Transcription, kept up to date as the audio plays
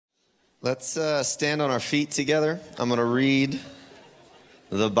Let's stand on our feet together. I'm going to read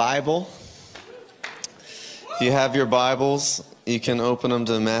the Bible. If you have your Bibles, you can open them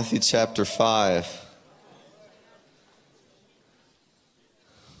to Matthew chapter 5.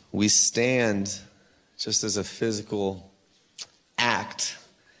 We stand just as a physical act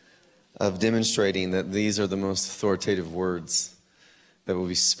of demonstrating that these are the most authoritative words that will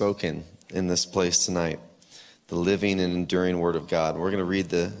be spoken in this place tonight. The living and enduring Word of God. We're going to read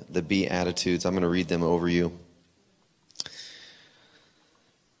the Beatitudes. I'm going to read them over you.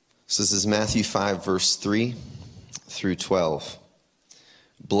 So this is Matthew 5, verse 3 through 12.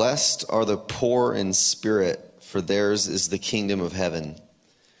 Blessed are the poor in spirit, for theirs is the kingdom of heaven.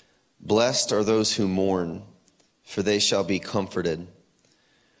 Blessed are those who mourn, for they shall be comforted.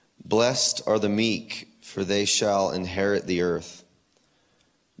 Blessed are the meek, for they shall inherit the earth.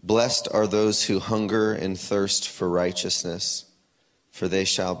 Blessed are those who hunger and thirst for righteousness, for they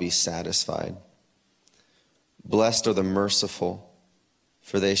shall be satisfied. Blessed are the merciful,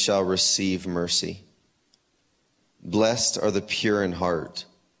 for they shall receive mercy. Blessed are the pure in heart,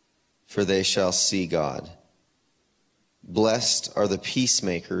 for they shall see God. Blessed are the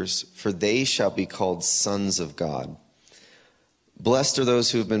peacemakers, for they shall be called sons of God. Blessed are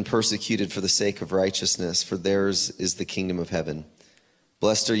those who have been persecuted for the sake of righteousness, for theirs is the kingdom of heaven.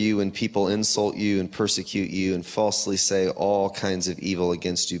 Blessed are you when people insult you and persecute you and falsely say all kinds of evil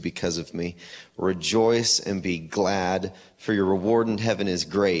against you because of me. Rejoice and be glad, for your reward in heaven is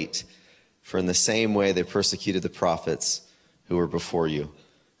great. For in the same way they persecuted the prophets who were before you.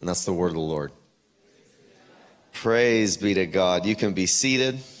 And that's the word of the Lord. Praise be to God. You can be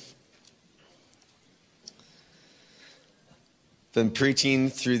seated. Been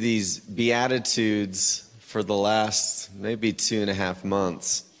preaching through these Beatitudes for the last maybe 2.5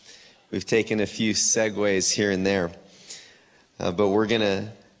 months. We've taken a few segues here and there, but we're going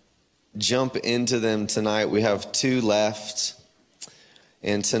to jump into them tonight. We have 2 left,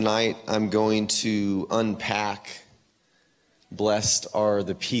 and tonight I'm going to unpack blessed are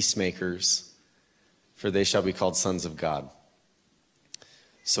the peacemakers, for they shall be called sons of God.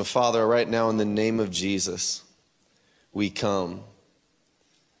 So Father, right now in the name of Jesus, we come.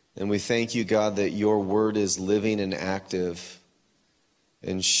 And we thank you, God, that your word is living and active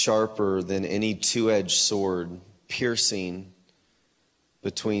and sharper than any 2-edged sword, piercing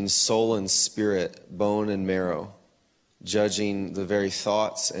between soul and spirit, bone and marrow, judging the very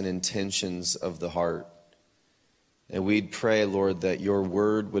thoughts and intentions of the heart. And we'd pray, Lord, that your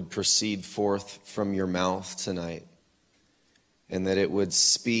word would proceed forth from your mouth tonight, and that it would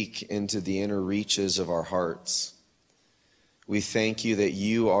speak into the inner reaches of our hearts. We thank you that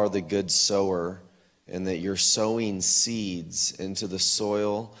you are the good sower and that you're sowing seeds into the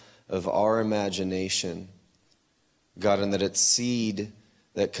soil of our imagination, God, and that it's seed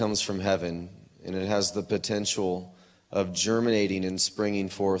that comes from heaven, and it has the potential of germinating and springing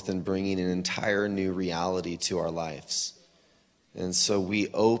forth and bringing an entire new reality to our lives. And so we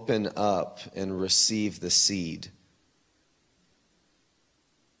open up and receive the seed.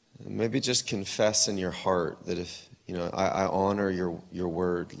 And maybe just confess in your heart that if I honor your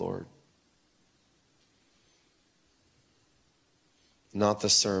word, Lord. Not the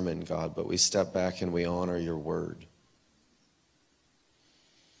sermon, God, but we step back and we honor your word.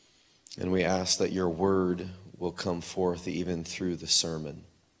 And we ask that your word will come forth even through the sermon.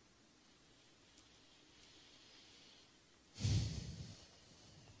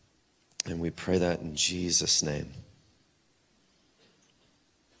 And we pray that in Jesus' name.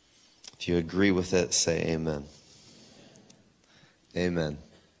 If you agree with it, say amen. Amen.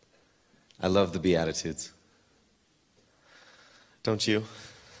 I love the Beatitudes. Don't you?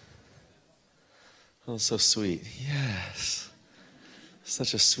 Oh, so sweet. Yes.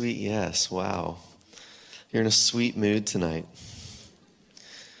 Such a sweet yes. Wow. You're in a sweet mood tonight.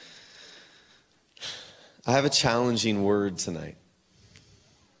 I have a challenging word tonight.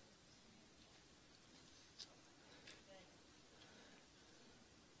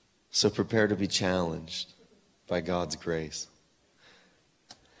 So prepare to be challenged by God's grace.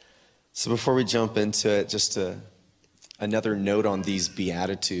 So before we jump into it, just another note on these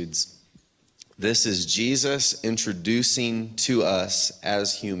Beatitudes. This is Jesus introducing to us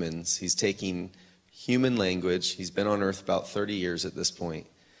as humans. He's taking human language. He's been on earth about 30 years at this point.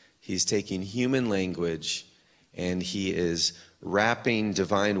 He's taking human language and he is wrapping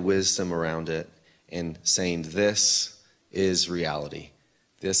divine wisdom around it and saying this is reality.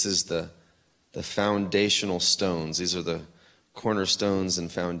 This is the foundational stones. These are the cornerstones and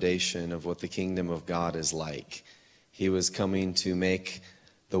foundation of what the kingdom of God is like. He was coming to make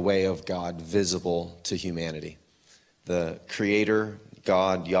the way of God visible to humanity. The Creator,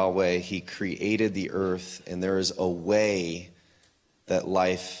 God, Yahweh, he created the earth, and there is a way that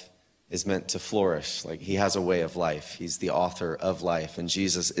life is meant to flourish. Like he has a way of life. He's the author of life, and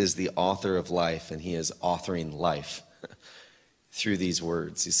Jesus is the author of life, and he is authoring life through these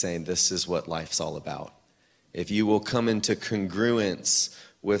words. He's saying this is what life's all about. If you will come into congruence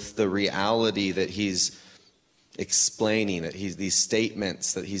with the reality that he's explaining, that he's these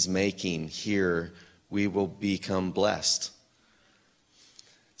statements that he's making here, we will become blessed.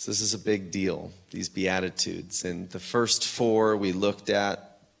 So this is a big deal, these Beatitudes. And the first four we looked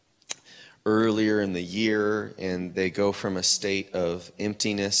at earlier in the year, and they go from a state of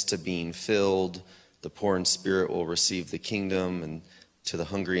emptiness to being filled. The poor in spirit will receive the kingdom, and to the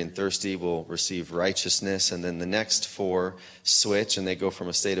hungry and thirsty will receive righteousness. And then the next four switch, and they go from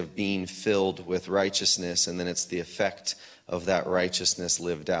a state of being filled with righteousness, and then it's the effect of that righteousness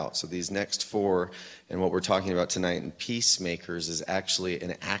lived out. So these next four, and what we're talking about tonight in peacemakers, is actually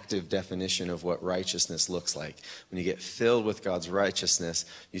an active definition of what righteousness looks like. When you get filled with God's righteousness,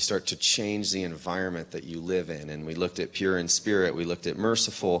 you start to change the environment that you live in. And we looked at pure in spirit, we looked at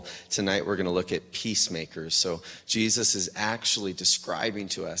merciful. Tonight we're going to look at peacemakers. So Jesus is actually describing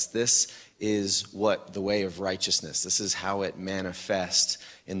to us, this is what the way of righteousness, this is how it manifests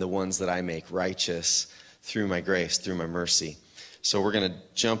in the ones that I make righteous through my grace, through my mercy. So we're going to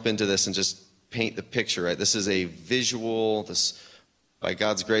jump into this and just paint the picture, right? This is a visual, by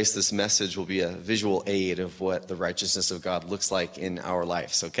God's grace, this message will be a visual aid of what the righteousness of God looks like in our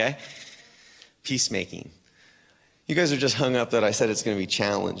lives, okay? Peacemaking. You guys are just hung up that I said it's going to be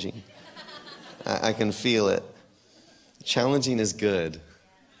challenging. I can feel it. Challenging is good.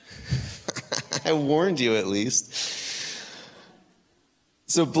 I warned you at least.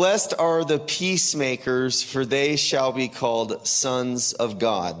 So blessed are the peacemakers, for they shall be called sons of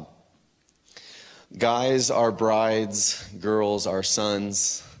God. Guys are brides, girls are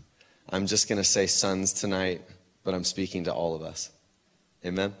sons. I'm just going to say sons tonight, but I'm speaking to all of us.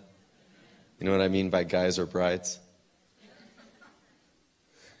 Amen? You know what I mean by guys or brides?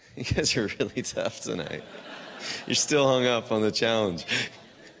 You guys are really tough tonight. You're still hung up on the challenge.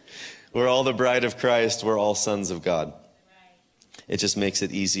 We're all the bride of Christ. We're all sons of God. It just makes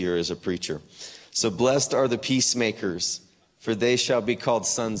it easier as a preacher. So blessed are the peacemakers, for they shall be called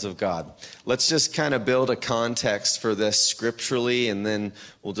sons of God. Let's just kind of build a context for this scripturally, and then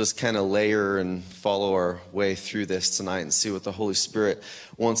we'll just kind of layer and follow our way through this tonight and see what the Holy Spirit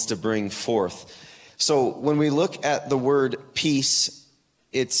wants to bring forth. So when we look at the word peace,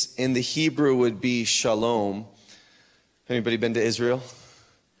 it's in the Hebrew would be shalom. Anybody been to Israel?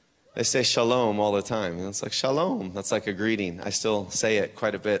 They say shalom all the time. And it's like shalom. That's like a greeting. I still say it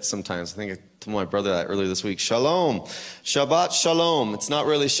quite a bit sometimes. I think I told my brother that earlier this week. Shalom. Shabbat shalom. It's not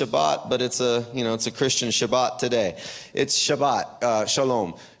really Shabbat, but it's a Christian Shabbat today. It's Shabbat,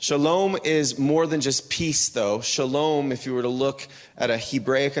 shalom. Shalom is more than just peace, though. Shalom, if you were to look at a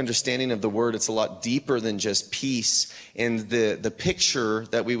Hebraic understanding of the word, it's a lot deeper than just peace. And the picture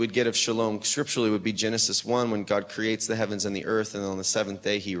that we would get of shalom scripturally would be Genesis 1, when God creates the heavens and the earth, and on the seventh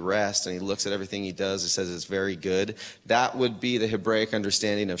day he rests, and he looks at everything he does. He says it's very good. That would be the Hebraic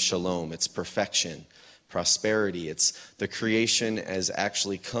understanding of shalom. It's perfection, prosperity. It's the creation has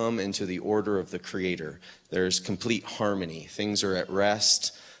actually come into the order of the Creator. There's complete harmony. Things are at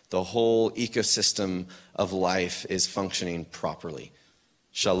rest. The whole ecosystem of life is functioning properly.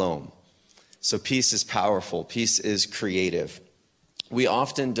 Shalom. So peace is powerful. Peace is creative. We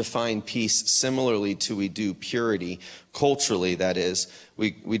often define peace similarly to we do purity, culturally that is.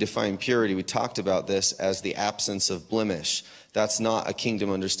 We define purity, we talked about this, as the absence of blemish. That's not a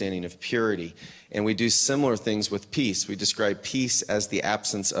kingdom understanding of purity. And we do similar things with peace. We describe peace as the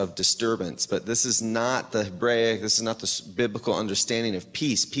absence of disturbance. But this is not the Hebraic, this is not the biblical understanding of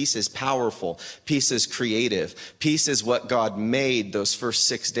peace. Peace is powerful. Peace is creative. Peace is what God made those first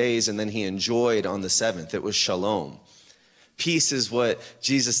 6 days and then he enjoyed on the seventh. It was shalom. Peace is what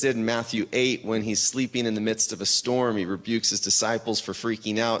Jesus did in Matthew 8 when he's sleeping in the midst of a storm. He rebukes his disciples for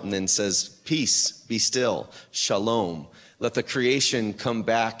freaking out and then says, peace, be still, shalom. Let the creation come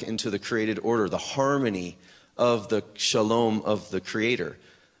back into the created order, the harmony of the shalom of the Creator.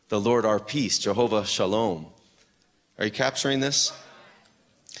 The Lord our peace, Jehovah Shalom. Are you capturing this?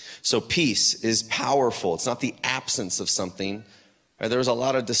 So peace is powerful. It's not the absence of something. There was a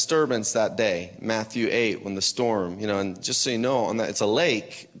lot of disturbance that day, Matthew 8, when the storm, and just so you know, on that, it's a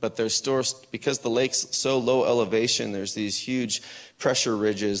lake, but there's stores, because the lake's so low elevation, there's these huge pressure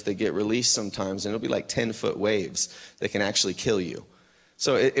ridges that get released sometimes, and it'll be like 10-foot waves that can actually kill you.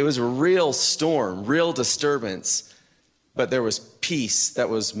 So it was a real storm, real disturbance, but there was peace that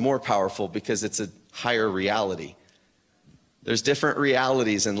was more powerful because it's a higher reality. There's different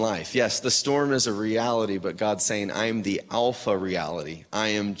realities in life. Yes, the storm is a reality, but God's saying, I am the alpha reality. I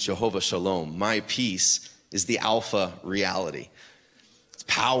am Jehovah Shalom. My peace is the alpha reality. It's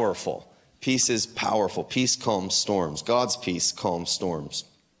powerful. Peace is powerful. Peace calms storms. God's peace calms storms.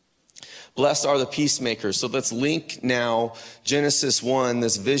 Blessed are the peacemakers. So let's link now Genesis 1,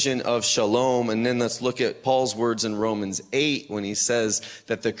 this vision of shalom, and then let's look at Paul's words in Romans 8 when he says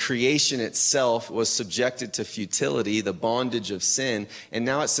that the creation itself was subjected to futility, the bondage of sin, and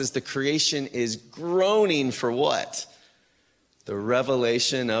now it says the creation is groaning for what? The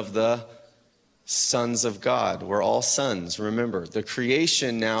revelation of the sons of God. We're all sons, remember. The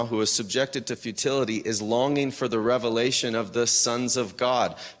creation now who is subjected to futility is longing for the revelation of the sons of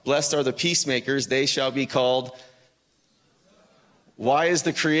God. Blessed are the peacemakers, they shall be called. Why is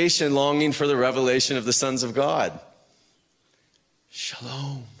the creation longing for the revelation of the sons of God?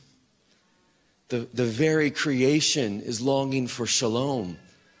 Shalom. The very creation is longing for shalom.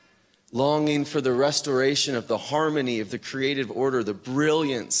 Longing for the restoration of the harmony of the creative order, the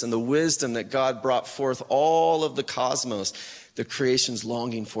brilliance and the wisdom that God brought forth, all of the cosmos. The creation's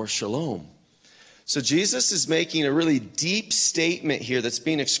longing for shalom. So Jesus is making a really deep statement here that's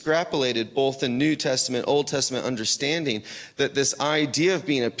being extrapolated both in New Testament, Old Testament understanding, that this idea of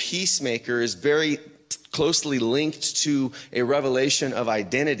being a peacemaker is very closely linked to a revelation of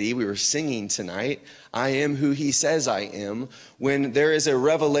identity. We were singing tonight, I am who he says I am. When there is a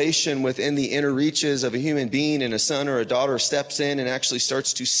revelation within the inner reaches of a human being and a son or a daughter steps in and actually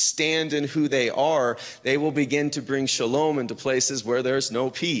starts to stand in who they are, they will begin to bring shalom into places where there's no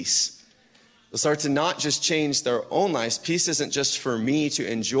peace. They'll start to not just change their own lives. Peace isn't just for me to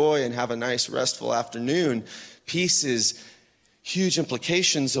enjoy and have a nice restful afternoon. Peace is huge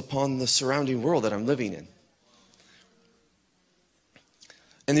implications upon the surrounding world that I'm living in.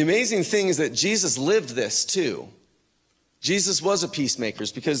 And the amazing thing is that Jesus lived this too. Jesus was a peacemaker,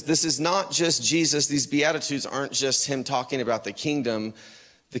 because this is not just Jesus. These Beatitudes aren't just him talking about the kingdom.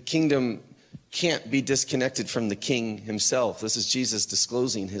 The kingdom can't be disconnected from the king himself. This is Jesus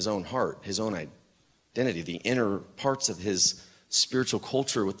disclosing his own heart, his own identity, the inner parts of his spiritual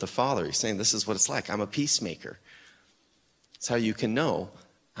culture with the Father. He's saying, this is what it's like. I'm a peacemaker. It's how you can know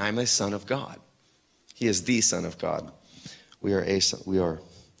I'm a son of God. He is the Son of God. We are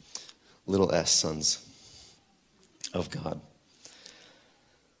little s sons of God.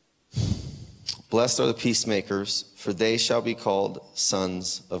 Blessed are the peacemakers, for they shall be called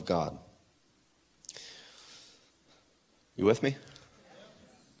sons of God. You with me?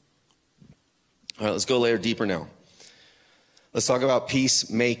 All right, let's go a layer deeper now. Let's talk about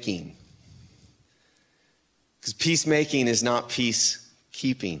peacemaking. Because peacemaking is not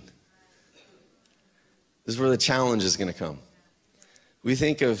peacekeeping. This is where the challenge is going to come. We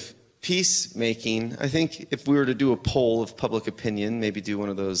think of peacemaking. I think if we were to do a poll of public opinion, maybe do one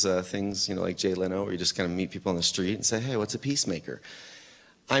of those things, like Jay Leno, where you just kind of meet people on the street and say, hey, what's a peacemaker?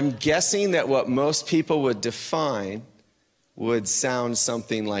 I'm guessing that what most people would define would sound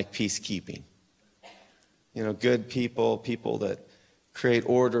something like peacekeeping. Good people, people that create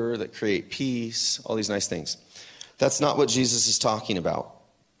order, that create peace, all these nice things. That's not what Jesus is talking about.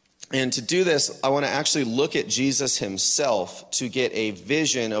 And to do this, I want to actually look at Jesus himself to get a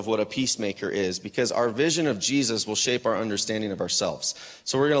vision of what a peacemaker is, because our vision of Jesus will shape our understanding of ourselves.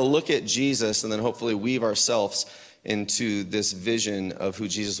 So we're going to look at Jesus and then hopefully weave ourselves into this vision of who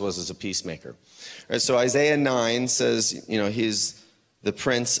Jesus was as a peacemaker. All right, so Isaiah 9 says, he's the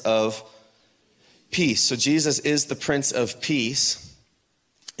Prince of Peace. So Jesus is the Prince of Peace.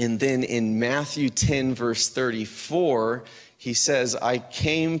 And then in Matthew 10, verse 34, he says, I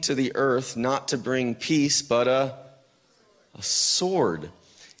came to the earth not to bring peace, but a sword.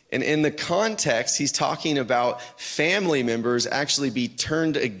 And in the context, he's talking about family members actually be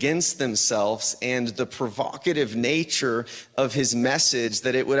turned against themselves, and the provocative nature of his message,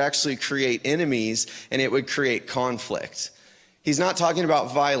 that it would actually create enemies and it would create conflict. He's not talking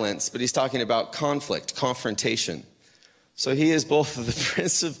about violence, but he's talking about conflict, confrontation. So he is both the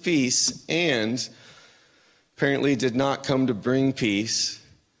Prince of Peace and apparently did not come to bring peace,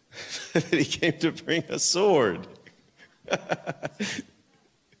 but he came to bring a sword.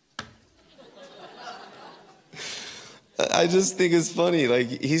 I just think it's funny.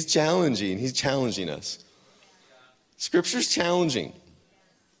 He's challenging us. Scripture's challenging.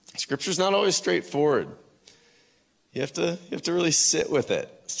 Scripture's not always straightforward. You have to really sit with it.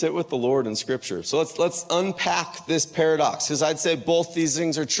 Sit with the Lord in Scripture. So let's unpack this paradox, because I'd say both these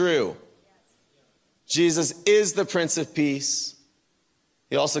things are true. Jesus is the Prince of Peace.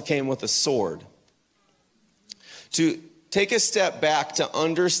 He also came with a sword. To take a step back to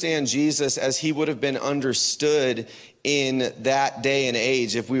understand Jesus as he would have been understood in that day and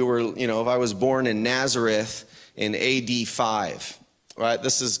age, if we were, if I was born in Nazareth in AD 5, right?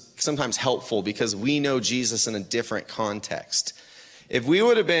 This is sometimes helpful because we know Jesus in a different context. If we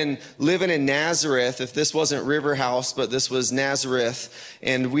would have been living in Nazareth, if this wasn't River House, but this was Nazareth,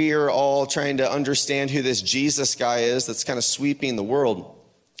 and we are all trying to understand who this Jesus guy is that's kind of sweeping the world,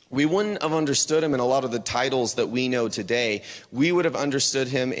 we wouldn't have understood him in a lot of the titles that we know today. We would have understood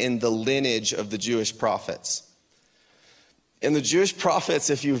him in the lineage of the Jewish prophets. And the Jewish prophets,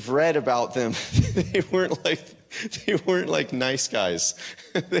 if you've read about them, they weren't like nice guys.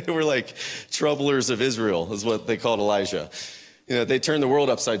 They were like troublers of Israel, is what they called Elijah. They turned the world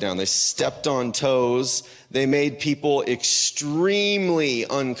upside down. They stepped on toes. They made people extremely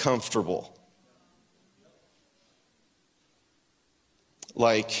uncomfortable.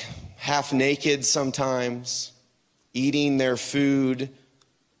 Like half naked sometimes, eating their food,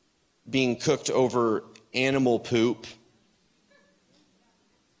 being cooked over animal poop,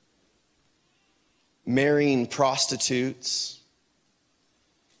 marrying prostitutes.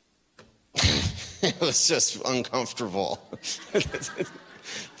 It was just uncomfortable.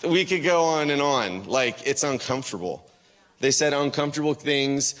 We could go on and on. Like, it's uncomfortable. They said uncomfortable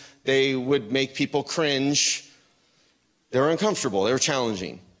things. They would make people cringe. They were uncomfortable. They were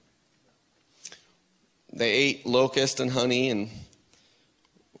challenging. They ate locust and honey and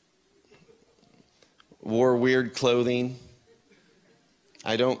wore weird clothing.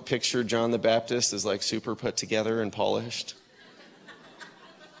 I don't picture John the Baptist as like super put together and polished.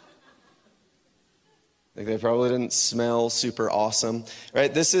 Like they probably didn't smell super awesome,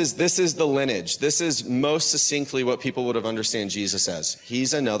 right? This is the lineage. This is most succinctly what people would have understood Jesus as.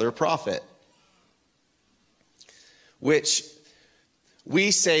 He's another prophet. Which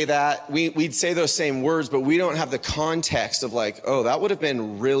we say that, we'd say those same words, but we don't have the context of like, oh, that would have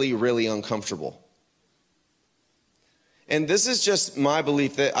been really, really uncomfortable. And this is just my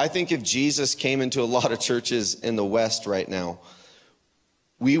belief that I think if Jesus came into a lot of churches in the West right now,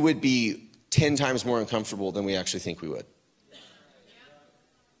 we would be 10 times more uncomfortable than we actually think we would.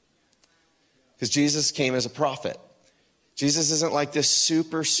 Because Jesus came as a prophet. Jesus isn't like this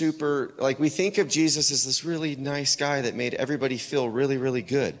super, like we think of Jesus as this really nice guy that made everybody feel really, really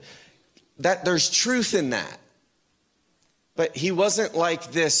good. That there's truth in that. But he wasn't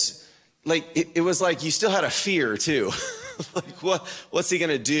like this, like it was like you still had a fear too. Like what's he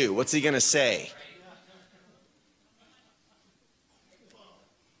gonna do? What's he gonna say?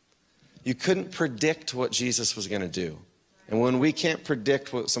 You couldn't predict what Jesus was going to do. And when we can't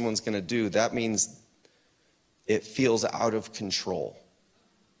predict what someone's going to do, that means it feels out of control.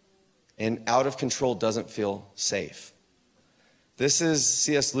 And out of control doesn't feel safe. This is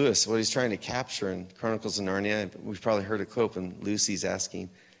C.S. Lewis, what he's trying to capture in Chronicles of Narnia. We've probably heard a quote when Lucy's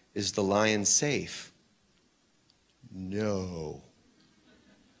asking, is the lion safe? No.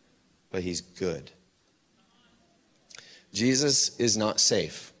 But he's good. Jesus is not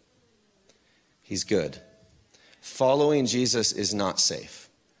safe. He's good. Following Jesus is not safe.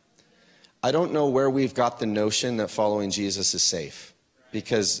 I don't know where we've got the notion that following Jesus is safe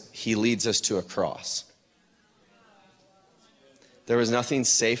because he leads us to a cross. There was nothing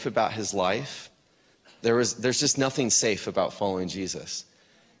safe about his life. There's just nothing safe about following Jesus.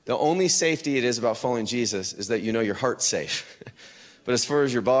 The only safety it is about following Jesus is that you know your heart's safe. But as far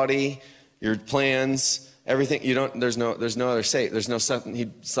as your body, your plans, everything, there's no other safe. There's no something,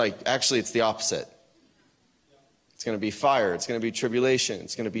 it's like, actually it's the opposite. It's going to be fire. It's going to be tribulation.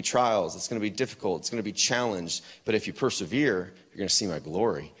 It's going to be trials. It's going to be difficult. It's going to be challenged. But if you persevere, you're going to see my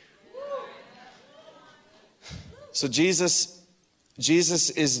glory. So Jesus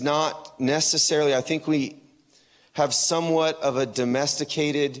is not necessarily, I think we have somewhat of a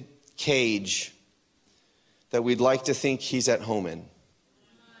domesticated cage that we'd like to think he's at home in.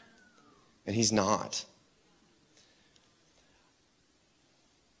 And he's not.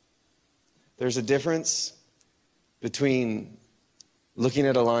 There's a difference between looking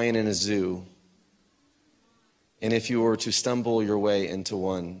at a lion in a zoo and if you were to stumble your way into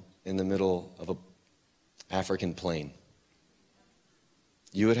one in the middle of an African plain.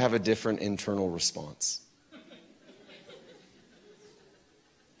 You would have a different internal response.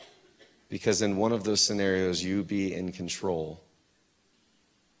 Because in one of those scenarios, you'd be in control.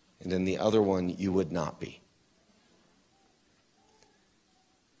 And in the other one, you would not be.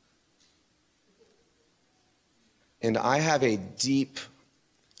 And I have a deep,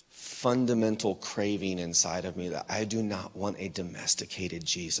 fundamental craving inside of me that I do not want a domesticated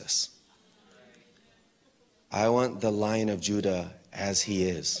Jesus. I want the Lion of Judah as he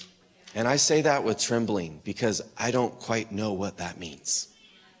is. And I say that with trembling because I don't quite know what that means.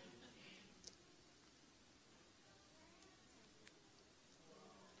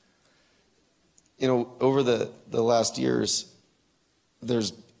 over the last years,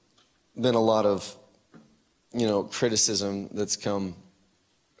 there's been a lot of, criticism that's come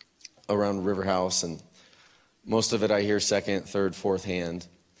around River House, and most of it I hear second, third, fourth hand.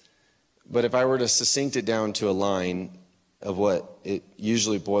 But if I were to succinct it down to a line of what it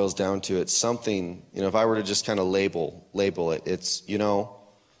usually boils down to, it's something, if I were to just kind of label it, it's, the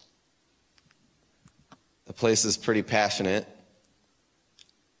place is pretty passionate.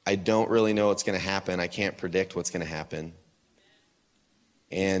 I don't really know what's going to happen. I can't predict what's going to happen.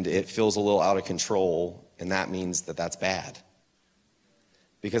 And it feels a little out of control, and that means that that's bad.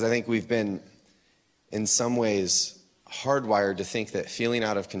 Because I think we've been, in some ways, hardwired to think that feeling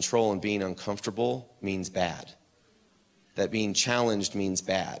out of control and being uncomfortable means bad. That being challenged means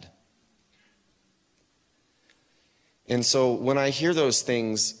bad. And so when I hear those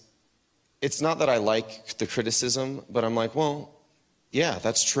things, it's not that I like the criticism, but I'm like, well, yeah,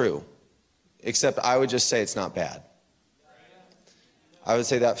 that's true. Except I would just say it's not bad. I would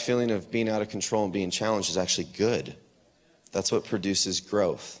say that feeling of being out of control and being challenged is actually good. That's what produces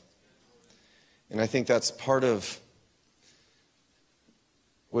growth. And I think that's part of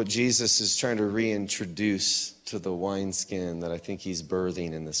what Jesus is trying to reintroduce to the wineskin that I think he's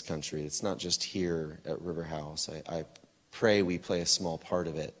birthing in this country. It's not just here at River House. I pray we play a small part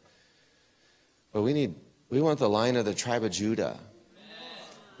of it. But we want the Lion of the tribe of Judah.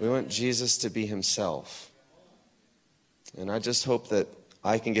 We want Jesus to be himself. And I just hope that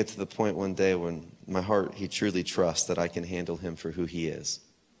I can get to the point one day when my heart, he truly trusts that I can handle him for who he is.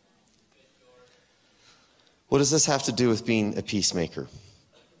 What does this have to do with being a peacemaker?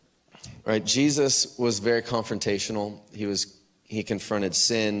 Right? Jesus was very confrontational. He confronted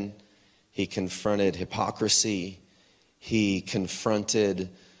sin. He confronted hypocrisy. He confronted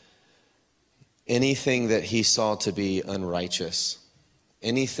anything that he saw to be unrighteous.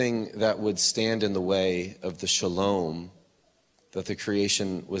 Anything that would stand in the way of the shalom that the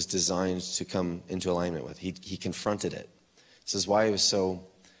creation was designed to come into alignment with. He confronted it. This is why he was so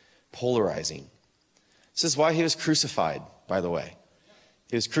polarizing. This is why he was crucified, by the way.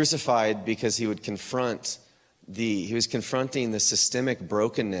 He was crucified because he was confronting the systemic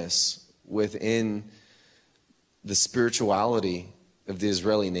brokenness within the spirituality of the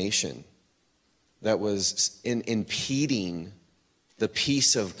Israeli nation that was impeding the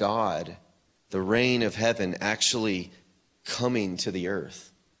peace of God, the reign of heaven actually coming to the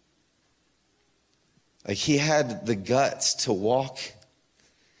earth. Like he had the guts to walk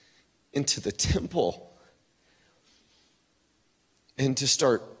into the temple and to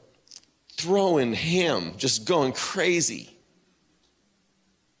start throwing ham, just going crazy,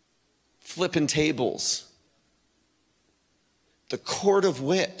 flipping tables, the court of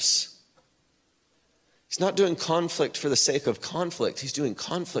whips. He's not doing conflict for the sake of conflict. He's doing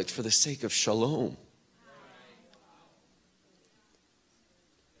conflict for the sake of shalom.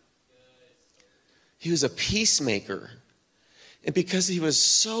 He was a peacemaker. And because he was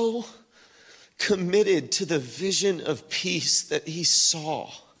so committed to the vision of peace that he saw,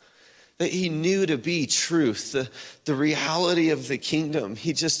 that he knew to be truth, the reality of the kingdom,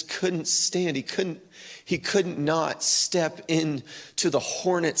 he just couldn't stand. He couldn't not step into the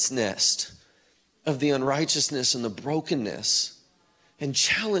hornet's nest of the unrighteousness and the brokenness and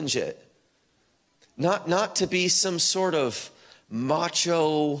challenge it. Not to be some sort of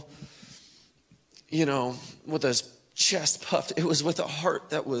macho, with his chest puffed. It was with a heart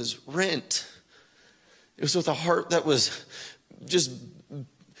that was rent. It was with a heart that was just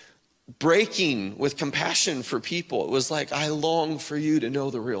breaking with compassion for people. It was like, I long for you to know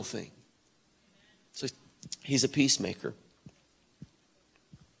the real thing. So he's a peacemaker.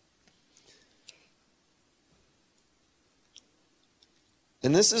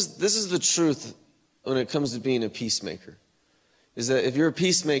 And this is the truth when it comes to being a peacemaker. Is that if you're a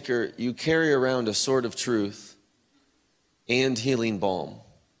peacemaker, you carry around a sword of truth and healing balm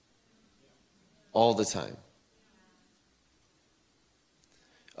all the time.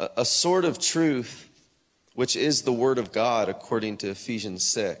 A sword of truth, which is the word of God according to Ephesians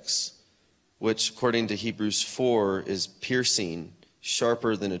 6, which according to Hebrews 4 is piercing,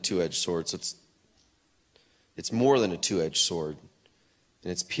 sharper than a two-edged sword. So it's more than a two-edged sword.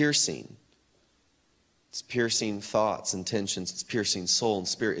 And it's piercing. It's piercing thoughts, intentions. It's piercing soul and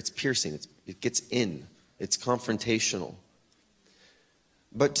spirit. It's piercing. It gets in. It's confrontational.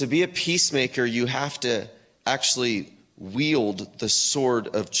 But to be a peacemaker, you have to actually wield the sword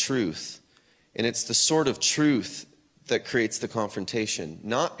of truth. And it's the sword of truth that creates the confrontation.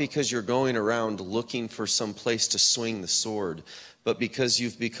 Not because you're going around looking for some place to swing the sword, but because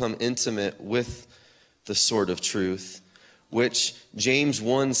you've become intimate with the sword of truth, which James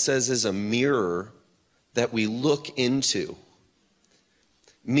 1 says is a mirror that we look into.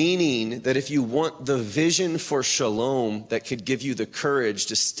 Meaning that if you want the vision for shalom that could give you the courage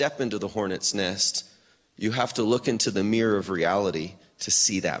to step into the hornet's nest, you have to look into the mirror of reality to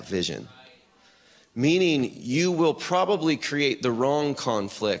see that vision. Meaning you will probably create the wrong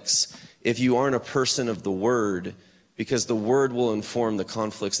conflicts if you aren't a person of the word, because the word will inform the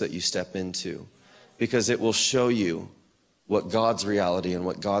conflicts that you step into, because it will show you what God's reality and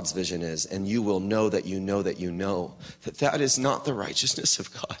what God's vision is, and you will know that you know that you know that that is not the righteousness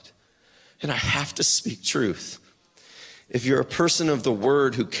of God. And I have to speak truth. If you're a person of the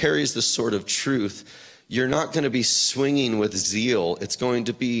word who carries the sword of truth, you're not going to be swinging with zeal. It's going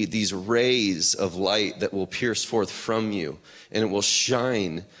to be these rays of light that will pierce forth from you, and it will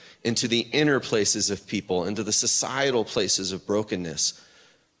shine into the inner places of people, into the societal places of brokenness,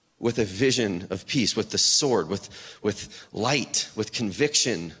 with a vision of peace, with the sword, with light, with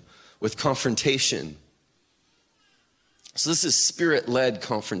conviction, with confrontation. So this is spirit-led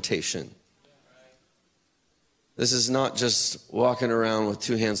confrontation. This is not just walking around with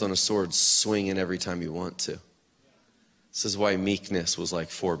two hands on a sword, swinging every time you want to. This is why meekness was like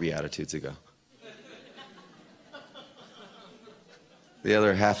 4 Beatitudes ago. The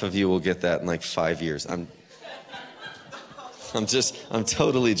other half of you will get that in like 5 years. I'm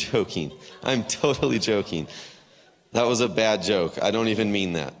totally joking. I'm totally joking. That was a bad joke. I don't even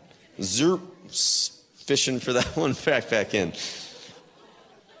mean that. Zerp, fishing for that one back in.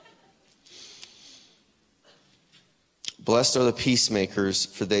 Blessed are the peacemakers,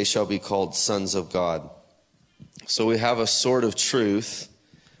 for they shall be called sons of God. So we have a sword of truth.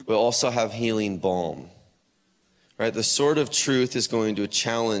 We also have healing balm. Right? The sword of truth is going to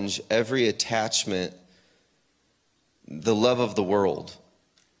challenge every attachment, the love of the world.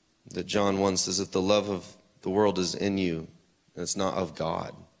 That John 1 says that the love of the world is in you, and it's not of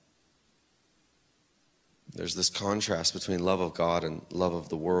God. There's this contrast between love of God and love of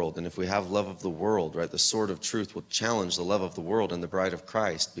the world. And if we have love of the world, right, the sword of truth will challenge the love of the world and the bride of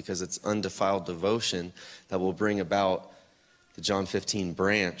Christ, because it's undefiled devotion that will bring about the John 15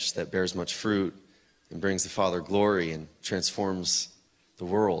 branch that bears much fruit and brings the Father glory and transforms the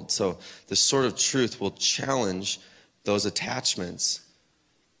world. So the sword of truth will challenge those attachments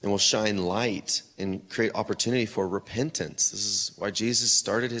and will shine light and create opportunity for repentance. This is why Jesus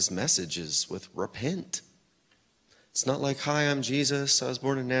started his messages with repent. It's not like, hi, I'm Jesus. I was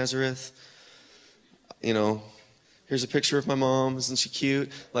born in Nazareth. You know, here's a picture of my mom. Isn't she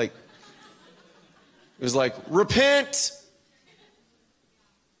cute? Like, it was like, repent.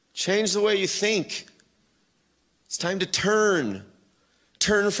 Change the way you think. It's time to turn.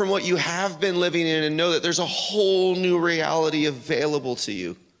 Turn from what you have been living in and know that there's a whole new reality available to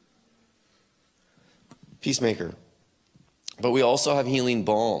you. Peacemaker. But we also have healing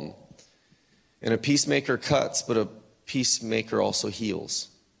balm. And a peacemaker cuts, but a peacemaker also heals.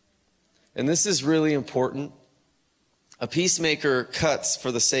 And this is really important. A peacemaker cuts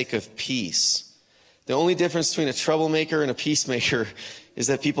for the sake of peace. The only difference between a troublemaker and a peacemaker is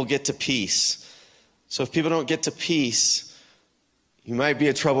that people get to peace. So if people don't get to peace, you might be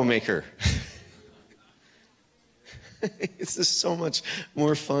a troublemaker. This is so much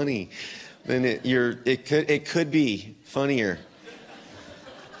more funny than it could be funnier.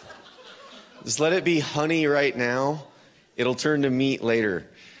 Just let it be honey right now. It'll turn to meat later.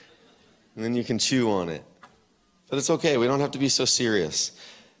 And then you can chew on it. But it's okay. We don't have to be so serious.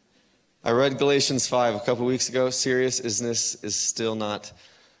 I read Galatians 5 a couple weeks ago. Seriousness is still not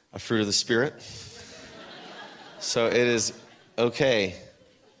a fruit of the Spirit. So it is okay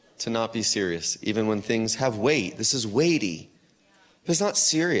to not be serious, even when things have weight. This is weighty. But it's not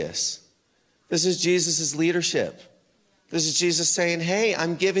serious. This is Jesus' leadership. This is Jesus saying, hey,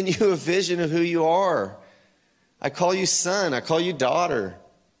 I'm giving you a vision of who you are. I call you son. I call you daughter.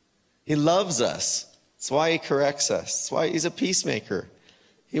 He loves us. That's why he corrects us. That's why he's a peacemaker.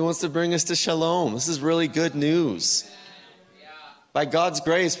 He wants to bring us to shalom. This is really good news. By God's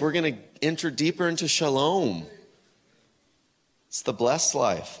grace, we're going to enter deeper into shalom. It's the blessed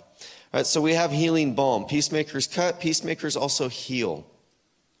life. All right, so we have healing balm. Peacemakers cut. Peacemakers also heal.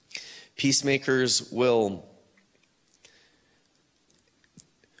 Peacemakers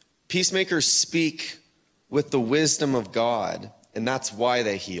speak with the wisdom of God, and that's why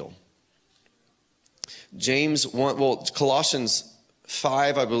they heal. Colossians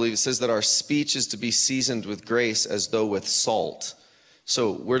 5, I believe, says that our speech is to be seasoned with grace as though with salt.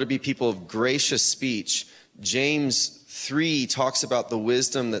 So we're to be people of gracious speech. James 3 talks about the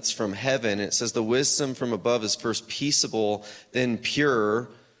wisdom that's from heaven. It says the wisdom from above is first peaceable, then pure,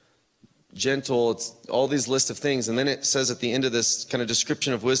 gentle. It's all these list of things. And then it says at the end of this kind of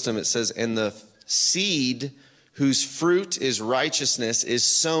description of wisdom, it says, and the seed whose fruit is righteousness is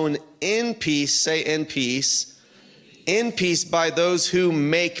sown in peace, say in peace by those who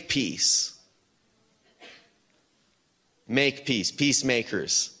make peace. Make peace,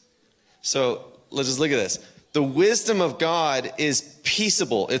 peacemakers. So let's just look at this. The wisdom of God is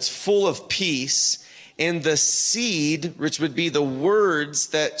peaceable. It's full of peace. And the seed, which would be the words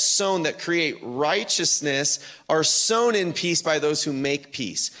that sown that create righteousness, are sown in peace by those who make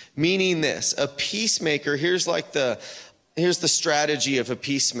peace. Meaning this, a peacemaker, here's the strategy of a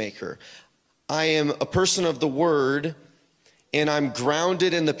peacemaker. I am a person of the word, and I'm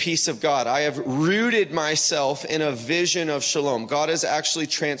grounded in the peace of God. I have rooted myself in a vision of shalom. God has actually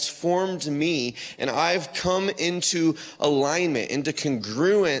transformed me, and I've come into alignment, into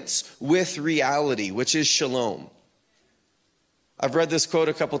congruence with reality, which is shalom. I've read this quote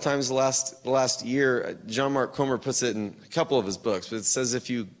a couple times the last year. John Mark Comer puts it in a couple of his books, but it says if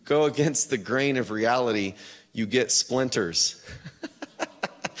you go against the grain of reality, you get splinters.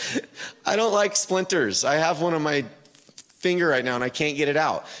 I don't like splinters. I have one on my finger right now and I can't get it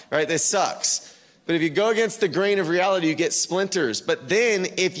out, right? This sucks. But if you go against the grain of reality, you get splinters. But then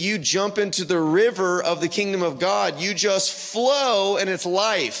if you jump into the river of the kingdom of God, you just flow and it's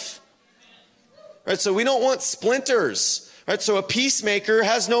life, right? So we don't want splinters, right? So a peacemaker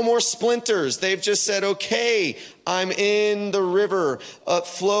has no more splinters. They've just said, okay, I'm in the river. It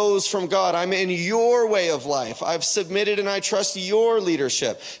flows from God. I'm in your way of life. I've submitted and I trust your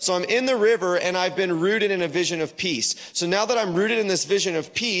leadership. So I'm in the river and I've been rooted in a vision of peace. So now that I'm rooted in this vision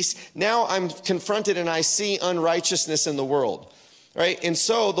of peace, now I'm confronted and I see unrighteousness in the world. Right? And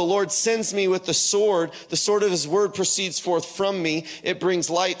so the Lord sends me with the sword. The sword of his word proceeds forth from me. It brings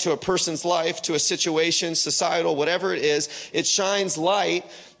light to a person's life, to a situation, societal, whatever it is. It shines light.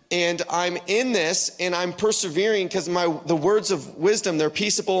 And I'm in this and I'm persevering because the words of wisdom, they're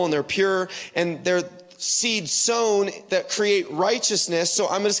peaceable and they're pure and they're seed sown that create righteousness. So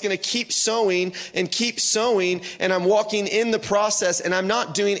I'm just going to keep sowing and I'm walking in the process, and I'm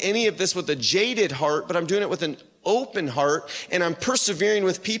not doing any of this with a jaded heart, but I'm doing it with an open heart, and I'm persevering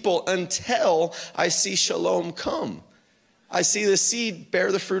with people until I see shalom come. I see the seed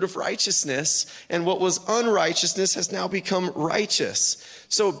bear the fruit of righteousness, and what was unrighteousness has now become righteous.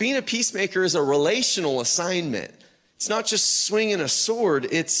 So being a peacemaker is a relational assignment. It's not just swinging a sword.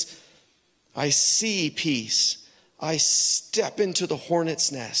 It's, I see peace. I step into the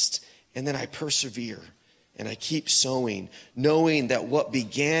hornet's nest, and then I persevere. And I keep sowing, knowing that what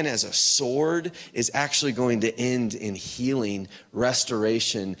began as a sword is actually going to end in healing,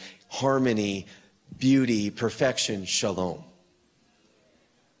 restoration, harmony, beauty, perfection, shalom.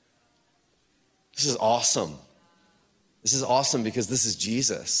 This is awesome. This is awesome because this is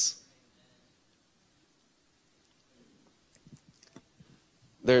Jesus.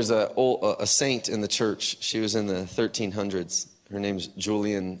 There's a saint in the church. She was in the 1300s. Her name's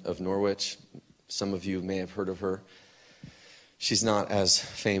Julian of Norwich. Some of you may have heard of her. She's not as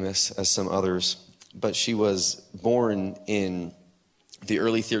famous as some others, but she was born in the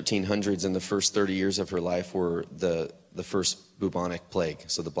early 1300s, and the first 30 years of her life were the first bubonic plague,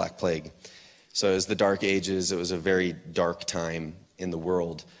 so the Black Plague. So it was the Dark Ages. It was a very dark time in the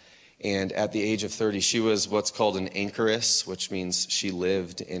world. And at the age of 30, she was what's called an anchoress, which means she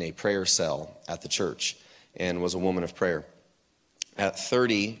lived in a prayer cell at the church and was a woman of prayer. At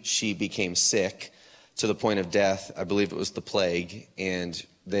 30, she became sick to the point of death. I believe it was the plague, and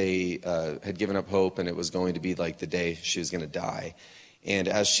they had given up hope, and it was going to be like the day she was going to die. And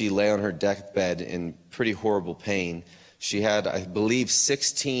as she lay on her deathbed in pretty horrible pain, she had, I believe,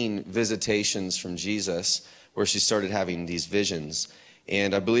 16 visitations from Jesus where she started having these visions.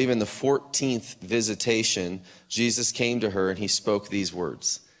 And I believe in the 14th visitation, Jesus came to her and he spoke these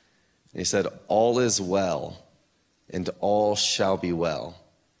words. And he said, "All is well, and all shall be well,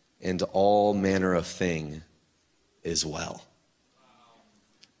 and all manner of thing is well."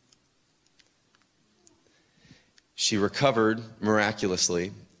 She recovered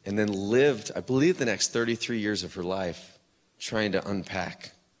miraculously and then lived, I believe, the next 33 years of her life trying to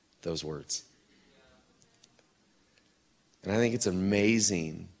unpack those words. And I think it's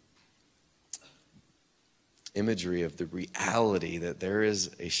amazing imagery of the reality that there is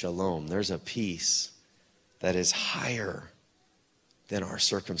a shalom, there's a peace that is higher than our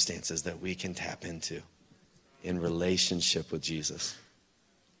circumstances that we can tap into in relationship with Jesus.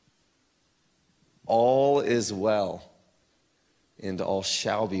 All is well, and all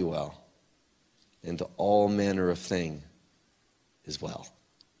shall be well, and all manner of thing is well.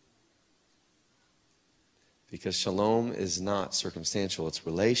 Because shalom is not circumstantial, it's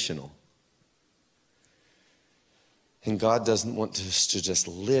relational. And God doesn't want us to just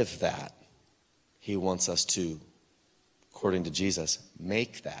live that. He wants us to, according to Jesus,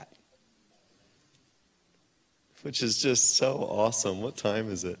 make that. Which is just so awesome. What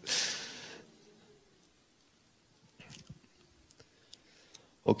time is it?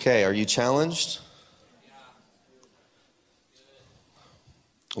 Okay, are you challenged?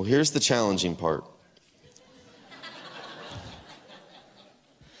 Well, here's the challenging part.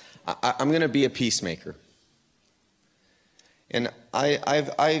 I'm going to be a peacemaker. And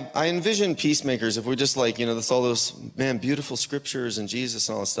I envision peacemakers, if we're just like, that's all those, beautiful scriptures and Jesus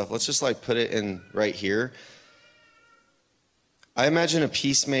and all this stuff. Let's just like put it in right here. I imagine a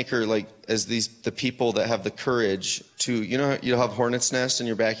peacemaker like as the people that have the courage to, you'll have hornet's nest in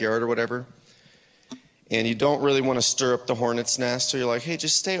your backyard or whatever. And you don't really want to stir up the hornet's nest. So you're like, hey,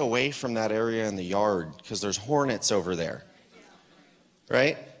 just stay away from that area in the yard because there's hornets over there.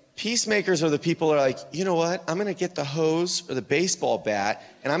 Right? Peacemakers are the people that are like, you know what? I'm going to get the hose or the baseball bat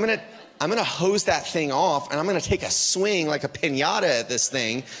and I'm going to hose that thing off and I'm going to take a swing like a piñata at this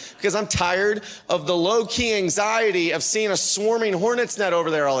thing because I'm tired of the low-key anxiety of seeing a swarming hornet's net over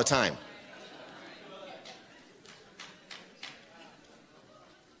there all the time.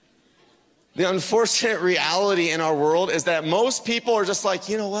 The unfortunate reality in our world is that most people are just like,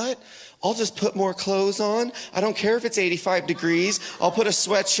 you know what? I'll just put more clothes on. I don't care if it's 85 degrees. I'll put a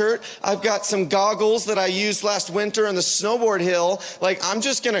sweatshirt. I've got some goggles that I used last winter on the snowboard hill. Like, I'm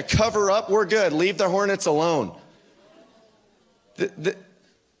just going to cover up. We're good. Leave the hornets alone.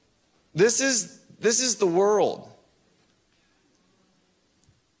 This is the world.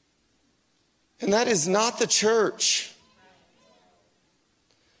 And that is not the church.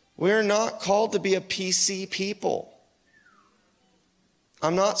 We're not called to be a PC people.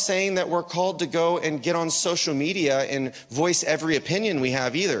 I'm not saying that we're called to go and get on social media and voice every opinion we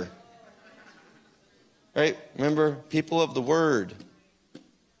have either. Right? Remember, people of the word.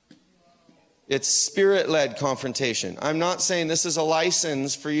 It's spirit-led confrontation. I'm not saying this is a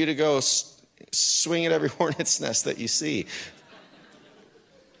license for you to go swing at every hornet's nest that you see.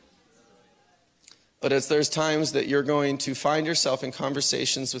 But there's times that you're going to find yourself in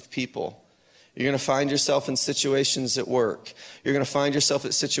conversations with people. You're going to find yourself in situations at work. You're going to find yourself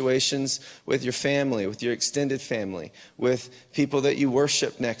at situations with your family, with your extended family, with people that you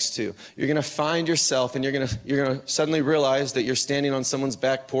worship next to. You're going to find yourself and you're going to suddenly realize that you're standing on someone's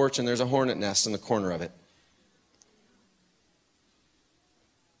back porch and there's a hornet nest in the corner of it.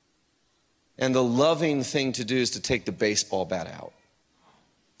 And the loving thing to do is to take the baseball bat out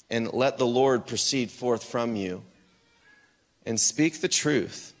and let the Lord proceed forth from you and speak the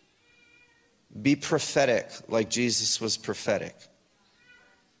truth. Be prophetic like Jesus was prophetic.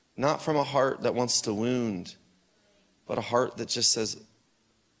 Not from a heart that wants to wound, but a heart that just says,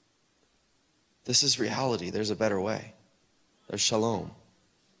 this is reality. There's a better way. There's shalom.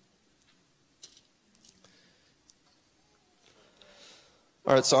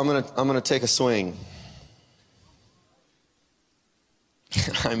 All right, so I'm gonna take a swing.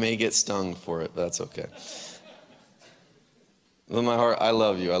 I may get stung for it, but that's okay. With my heart, I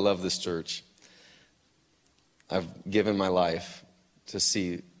love you. I love this church. I've given my life to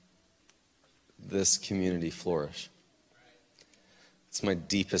see this community flourish. It's my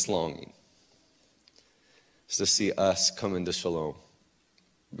deepest longing, is to see us come into shalom,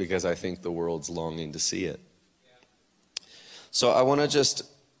 because I think the world's longing to see it. So I want to just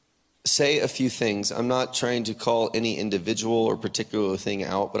say a few things. I'm not trying to call any individual or particular thing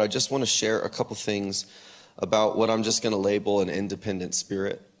out, but I just want to share a couple things about what I'm just going to label an independent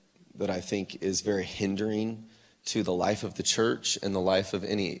spirit that I think is very hindering to the life of the church and the life of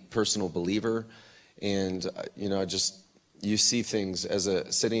any personal believer. And, you see things as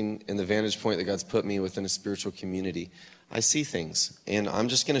sitting in the vantage point that God's put me within a spiritual community. I see things, and I'm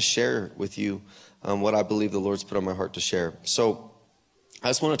just going to share with you what I believe the Lord's put on my heart to share. So I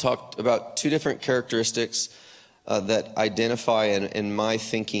just want to talk about two different characteristics that identify in my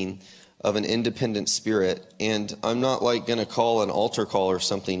thinking of an independent spirit. And I'm not like going to call an altar call or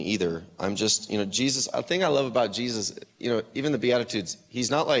something either. I'm just, Jesus, the thing I love about Jesus, even the Beatitudes,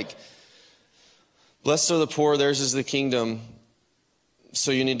 he's not like, blessed are the poor, theirs is the kingdom, so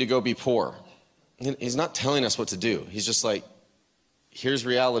you need to go be poor. He's not telling us what to do. He's just like, here's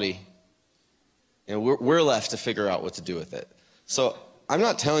reality, and we're left to figure out what to do with it. So I'm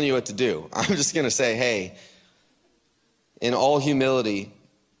not telling you what to do. I'm just going to say, hey, in all humility,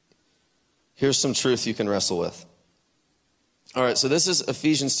 here's some truth you can wrestle with. All right, so this is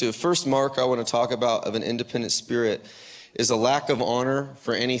Ephesians 2. First mark I want to talk about of an independent spirit is a lack of honor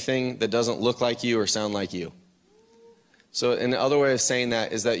for anything that doesn't look like you or sound like you. So another way of saying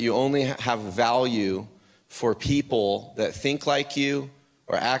that is that you only have value for people that think like you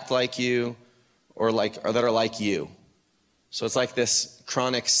or act like you or that are like you. So it's like this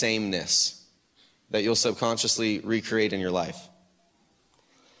chronic sameness that you'll subconsciously recreate in your life.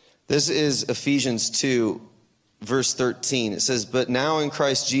 This is Ephesians 2, verse 13. It says, "But now in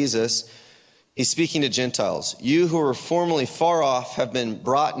Christ Jesus," he's speaking to Gentiles, "you who were formerly far off have been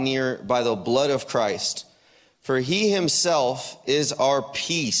brought near by the blood of Christ. For he himself is our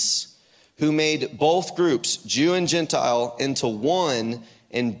peace, who made both groups, Jew and Gentile, into one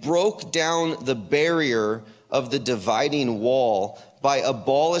and broke down the barrier of the dividing wall by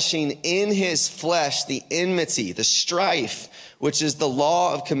abolishing in his flesh the enmity, the strife, which is the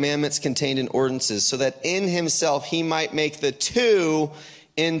law of commandments contained in ordinances, so that in himself he might make the two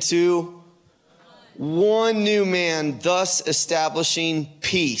into one new man, thus establishing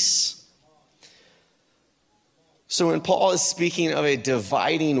peace." So when Paul is speaking of a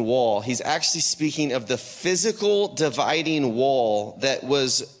dividing wall, he's actually speaking of the physical dividing wall that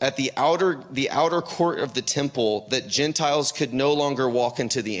was at the outer court of the temple, that Gentiles could no longer walk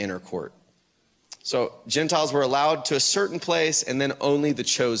into the inner court. So Gentiles were allowed to a certain place, and then only the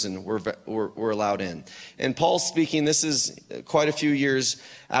chosen were allowed in. And Paul's speaking, this is quite a few years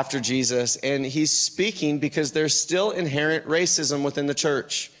after Jesus, and he's speaking because there's still inherent racism within the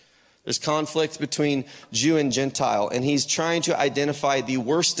church. There's conflict between Jew and Gentile, and he's trying to identify the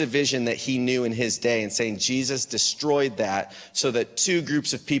worst division that he knew in his day and saying Jesus destroyed that so that two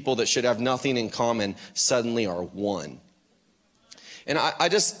groups of people that should have nothing in common suddenly are one. And I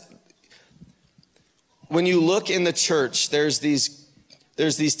just, when you look in the church, there's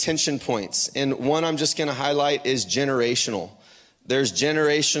these tension points, and one I'm just going to highlight is generational. There's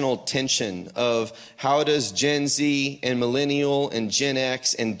generational tension of how does Gen Z and Millennial and Gen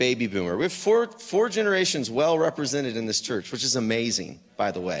X and Baby Boomer. We have four generations well represented in this church, which is amazing,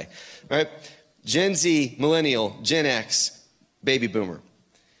 by the way. Right? Gen Z, Millennial, Gen X, Baby Boomer.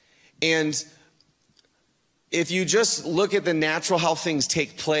 And if you just look at the natural how things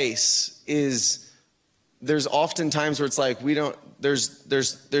take place, there's often times where it's like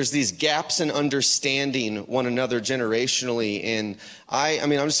there's these gaps in understanding one another generationally. And I'm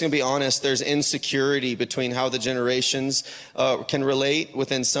just going to be honest, there's insecurity between how the generations can relate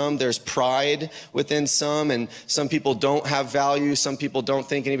within some. There's pride within some, and some people don't have value. Some people don't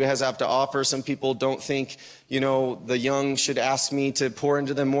think anybody has to offer. Some people don't think, the young should ask me to pour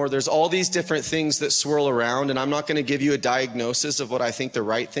into them more. There's all these different things that swirl around, and I'm not going to give you a diagnosis of what I think the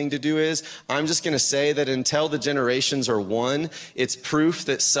right thing to do is. I'm just going to say that until the generations are one, it's proof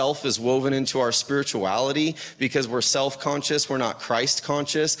that self is woven into our spirituality because we're self-conscious, we're not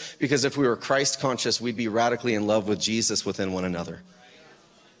Christ-conscious, because if we were Christ-conscious, we'd be radically in love with Jesus within one another.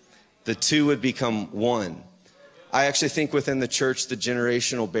 The two would become one. I actually think within the church, the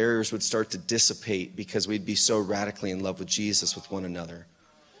generational barriers would start to dissipate because we'd be so radically in love with Jesus with one another.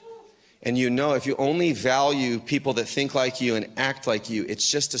 And if you only value people that think like you and act like you, it's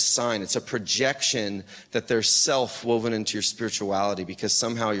just a sign. It's a projection that there's self woven into your spirituality because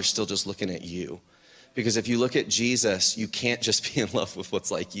somehow you're still just looking at you. Because if you look at Jesus, you can't just be in love with what's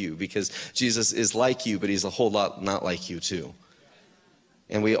like you because Jesus is like you, but he's a whole lot not like you too.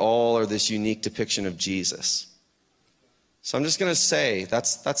 And we all are this unique depiction of Jesus. So I'm just going to say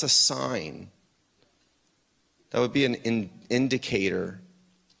that's a sign. That would be an indicator.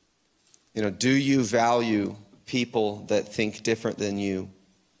 Do you value people that think different than you,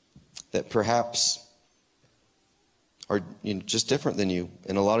 that perhaps are just different than you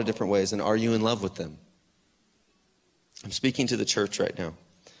in a lot of different ways, and are you in love with them? I'm speaking to the church right now.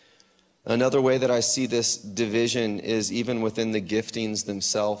 Another way that I see this division is even within the giftings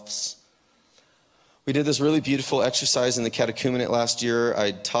themselves. We did this really beautiful exercise in the catechumenate last year.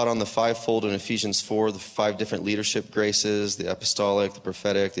 I taught on the fivefold in Ephesians 4, the 5 different leadership graces, the apostolic, the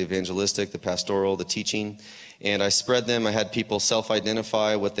prophetic, the evangelistic, the pastoral, the teaching. And I spread them. I had people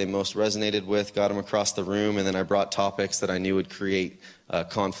self-identify what they most resonated with, got them across the room, and then I brought topics that I knew would create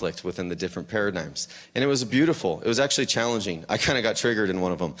conflict within the different paradigms. And it was beautiful. It was actually challenging. I kind of got triggered in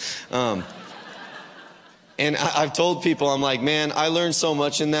one of them. And I've told people, I'm like, man, I learned so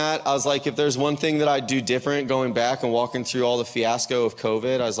much in that. I was like, if there's one thing that I'd do different going back and walking through all the fiasco of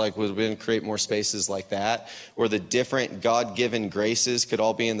COVID, I was like, we're going to create more spaces like that where the different God-given graces could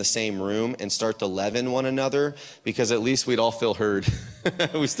all be in the same room and start to leaven one another, because at least we'd all feel heard.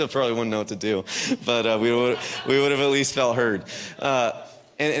 We still probably wouldn't know what to do, but we would have at least felt heard.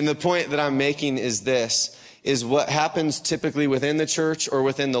 And the point that I'm making is this, is what happens typically within the church or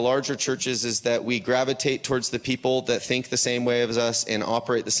within the larger churches is that we gravitate towards the people that think the same way as us and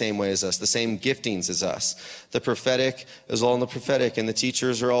operate the same way as us, the same giftings as us. The prophetic is all in the prophetic, and the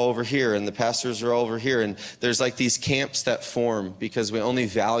teachers are all over here, and the pastors are all over here. And there's like these camps that form because we only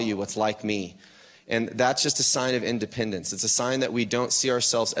value what's like me. And that's just a sign of independence. It's a sign that we don't see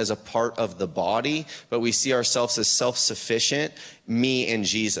ourselves as a part of the body, but we see ourselves as self-sufficient, me and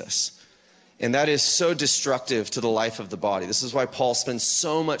Jesus. And that is so destructive to the life of the body. This is why Paul spends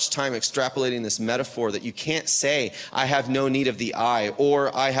so much time extrapolating this metaphor that you can't say, I have no need of the eye,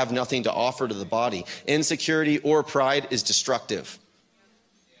 or I have nothing to offer to the body. Insecurity or pride is destructive.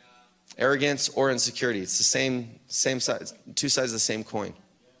 Arrogance or insecurity, it's the same size, two sides of the same coin.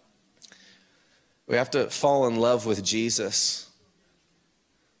 We have to fall in love with Jesus.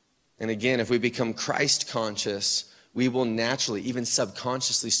 And again, if we become Christ conscious, we will naturally, even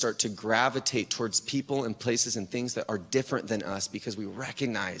subconsciously, start to gravitate towards people and places and things that are different than us because we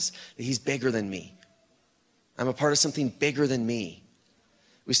recognize that he's bigger than me. I'm a part of something bigger than me.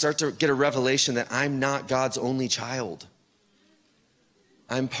 We start to get a revelation that I'm not God's only child.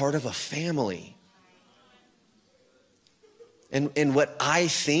 I'm part of a family. And what I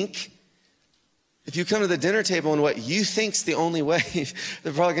think, if you come to the dinner table and what you think's the only way,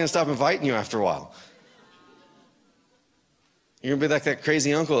 they're probably going to stop inviting you after a while. You're going to be like that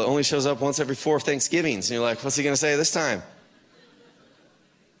crazy uncle that only shows up once every 4 Thanksgivings. And you're like, what's he going to say this time?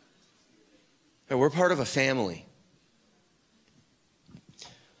 Hey, we're part of a family.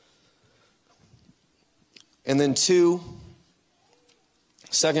 And then 2,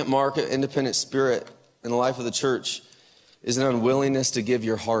 second mark of independent spirit in the life of the church is an unwillingness to give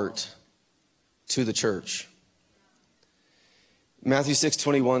your heart to the church. Matthew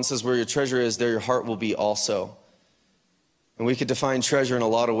 6:21 says, where your treasure is, there your heart will be also. And we could define treasure in a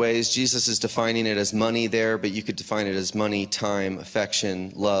lot of ways. Jesus is defining it as money there, but you could define it as money, time,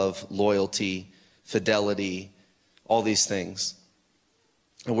 affection, love, loyalty, fidelity, all these things.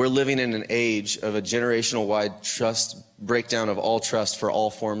 And we're living in an age of a generational-wide trust, breakdown of all trust for all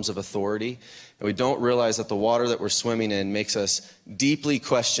forms of authority. And we don't realize that the water that we're swimming in makes us deeply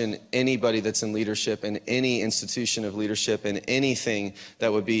question anybody that's in leadership and any institution of leadership and anything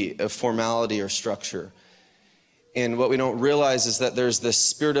that would be a formality or structure. And what we don't realize is that there's this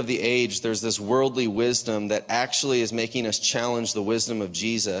spirit of the age, there's this worldly wisdom that actually is making us challenge the wisdom of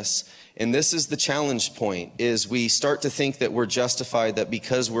Jesus. And this is the challenge point, is we start to think that we're justified, that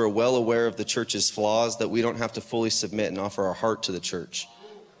because we're well aware of the church's flaws, that we don't have to fully submit and offer our heart to the church.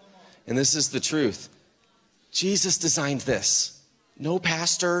 And this is the truth. Jesus designed this. No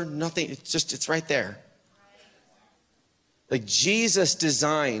pastor, nothing, it's right there. Like Jesus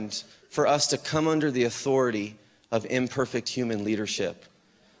designed for us to come under the authority of imperfect human leadership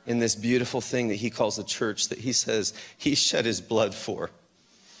in this beautiful thing that he calls the church, that he says he shed his blood for.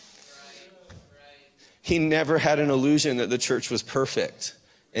 He never had an illusion that the church was perfect,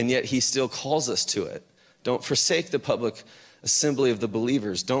 and yet he still calls us to it. Don't forsake the public assembly of the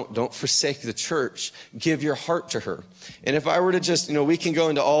believers. Don't forsake the church. Give your heart to her. And if I were to just, we can go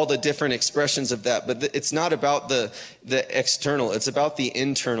into all the different expressions of that, but it's not about the external. It's about the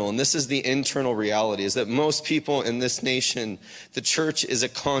internal. And this is the internal reality, is that most people in this nation, the church is a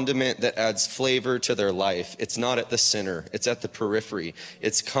condiment that adds flavor to their life. It's not at the center. It's at the periphery.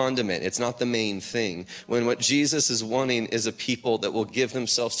 It's condiment. It's not the main thing. When what Jesus is wanting is a people that will give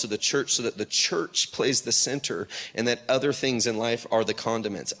themselves to the church so that the church plays the center and that other things in life are the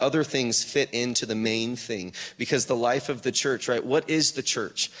condiments. Other things fit into the main thing, because the life of the church, right? What is the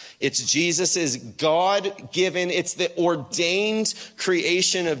church? It's Jesus's God-given, it's the ordained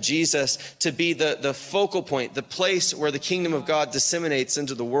creation of Jesus to be the focal point, the place where the kingdom of God disseminates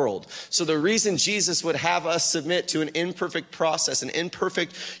into the world. So the reason Jesus would have us submit to an imperfect process, an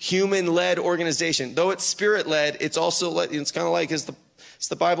imperfect human-led organization, though it's spirit-led, it's also, it's kind of like, is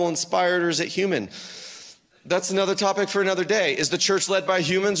the Bible inspired or is it human? That's another topic for another day. Is the church led by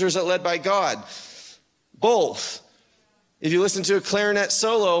humans or is it led by God? Both. If you listen to a clarinet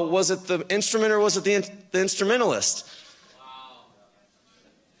solo, was it the instrument or was it the instrumentalist?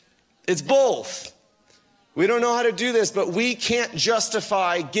 It's both. We don't know how to do this, but we can't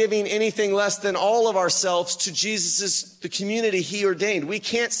justify giving anything less than all of ourselves to the community he ordained. We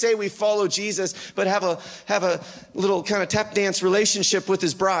can't say we follow Jesus, but have a little kind of tap dance relationship with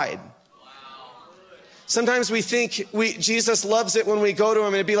his bride. Sometimes we think Jesus loves it when we go to him,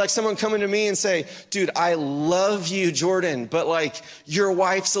 and it'd be like someone coming to me and say, dude, I love you, Jordan, but like your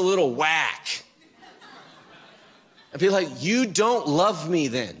wife's a little whack. I'd be like, you don't love me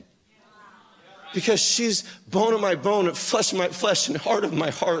then. Because she's bone of my bone and flesh of my flesh and heart of my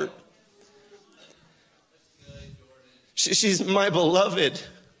heart. She's my beloved.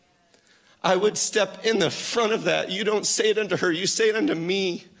 I would step in the front of that. You don't say it unto her, you say it unto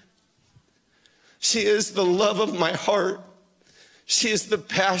me. She is the love of my heart. She is the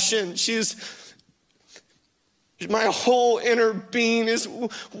passion. My whole inner being is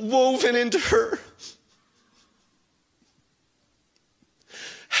woven into her.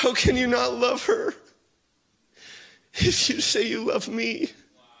 How can you not love her if you say you love me?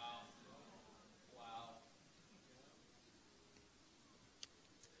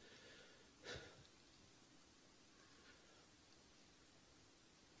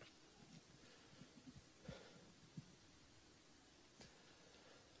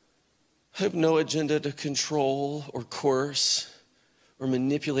 I have no agenda to control or coerce or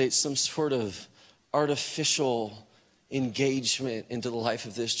manipulate some sort of artificial engagement into the life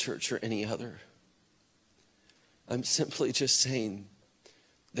of this church or any other. I'm simply just saying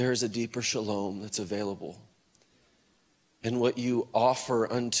there is a deeper shalom that's available. And what you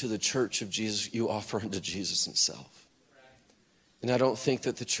offer unto the church of Jesus, you offer unto Jesus himself. And I don't think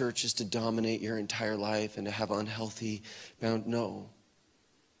that the church is to dominate your entire life and to have unhealthy bound, no.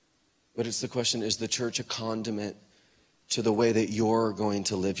 But it's the question, is the church a condiment to the way that you're going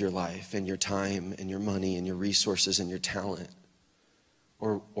to live your life and your time and your money and your resources and your talent?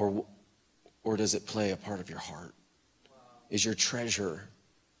 Or does it play a part of your heart? Is your treasure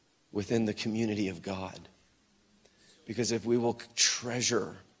within the community of God? Because if we will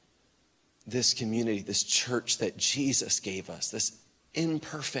treasure this community, this church that Jesus gave us, this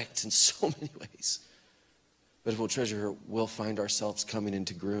imperfect in so many ways, but if we'll treasure her, we'll find ourselves coming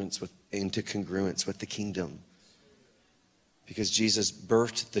into congruence with the kingdom. Because Jesus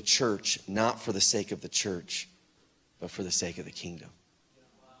birthed the church not for the sake of the church, but for the sake of the kingdom.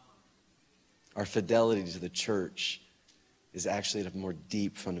 Our fidelity to the church is actually at a more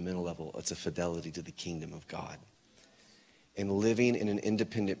deep, fundamental level. It's a fidelity to the kingdom of God. And living in an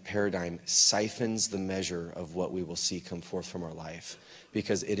independent paradigm siphons the measure of what we will see come forth from our life.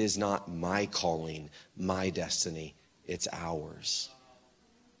 Because it is not my calling, my destiny, it's ours.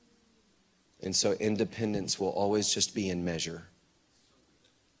 And so independence will always just be in measure.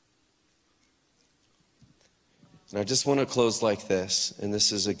 And I just want to close like this, and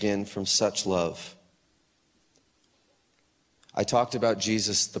this is again from Such Love. I talked about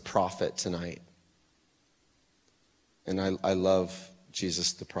Jesus the prophet tonight. And I love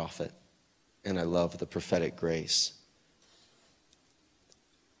Jesus the prophet, and I love the prophetic grace.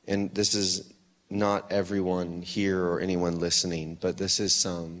 And this is not everyone here or anyone listening, but this is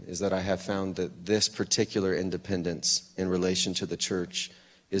that I have found that this particular independence in relation to the church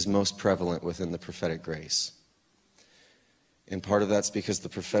is most prevalent within the prophetic grace. And part of that's because the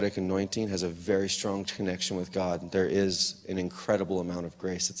prophetic anointing has a very strong connection with God. There is an incredible amount of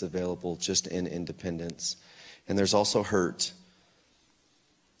grace that's available just in independence. And there's also hurt.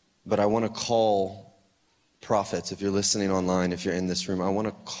 But I want to call prophets, if you're listening online, if you're in this room, I want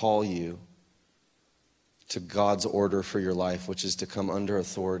to call you to God's order for your life, which is to come under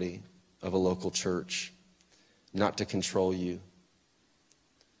authority of a local church, not to control you,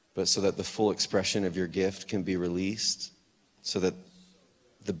 but so that the full expression of your gift can be released, so that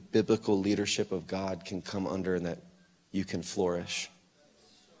the biblical leadership of God can come under and that you can flourish.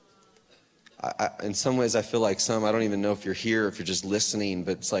 In some ways, I feel like I don't even know if you're here, if you're just listening,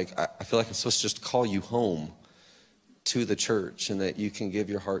 but it's like, I feel like I'm supposed to just call you home to the church, and that you can give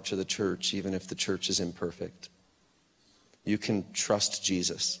your heart to the church even if the church is imperfect. You can trust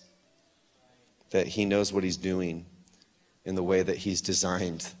Jesus, that he knows what he's doing in the way that he's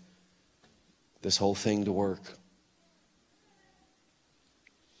designed this whole thing to work.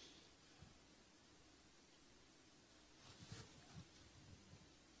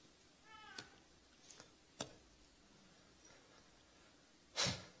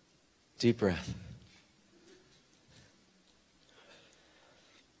 Deep breath.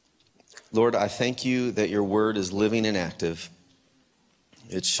 Lord, I thank you that your word is living and active.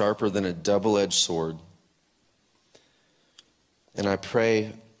 It's sharper than a double-edged sword. And I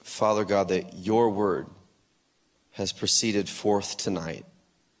pray, Father God, that your word has proceeded forth tonight,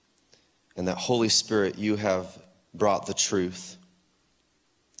 and that, Holy Spirit, you have brought the truth,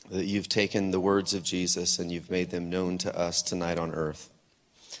 that you've taken the words of Jesus and you've made them known to us tonight on earth.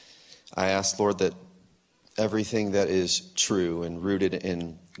 I ask, Lord, that everything that is true and rooted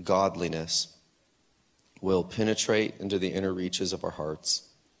in godliness will penetrate into the inner reaches of our hearts.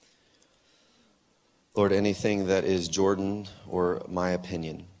 Lord, anything that is Jordan or my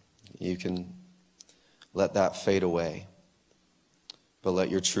opinion, you can let that fade away, but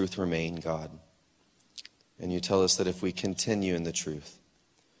let your truth remain, God. And you tell us that if we continue in the truth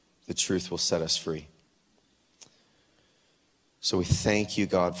will set us free. So we thank you,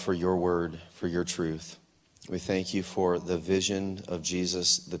 God, for your word, for your truth. We thank you for the vision of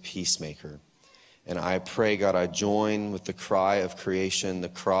Jesus, the peacemaker. And I pray, God, I join with the cry of creation, the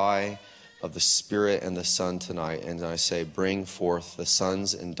cry of the Spirit and the Son tonight. And I say, bring forth the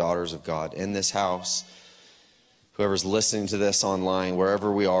sons and daughters of God in this house. Whoever's listening to this online,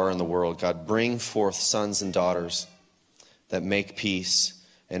 wherever we are in the world, God, bring forth sons and daughters that make peace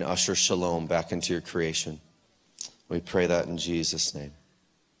and usher shalom back into your creation. We pray that in Jesus' name.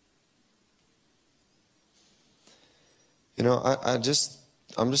 You know, I'm just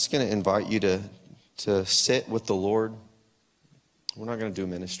going to invite you to sit with the Lord. We're not going to do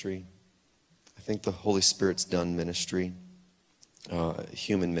ministry. I think the Holy Spirit's done ministry,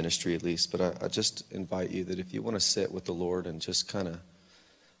 human ministry at least. But I just invite you that if you want to sit with the Lord and just kind of,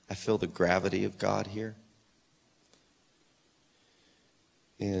 I feel the gravity of God here.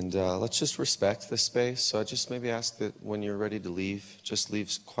 And let's just respect this space. So I just maybe ask that when you're ready to leave, just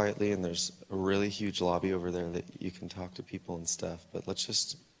leave quietly. And there's a really huge lobby over there that you can talk to people and stuff. But let's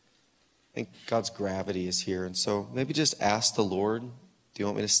just, I think God's gravity is here. And so maybe just ask the Lord, do you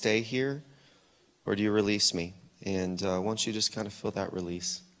want me to stay here or do you release me? And once you just kind of feel that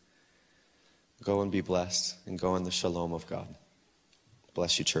release, go and be blessed and go in the shalom of God.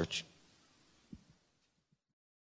 Bless you, church.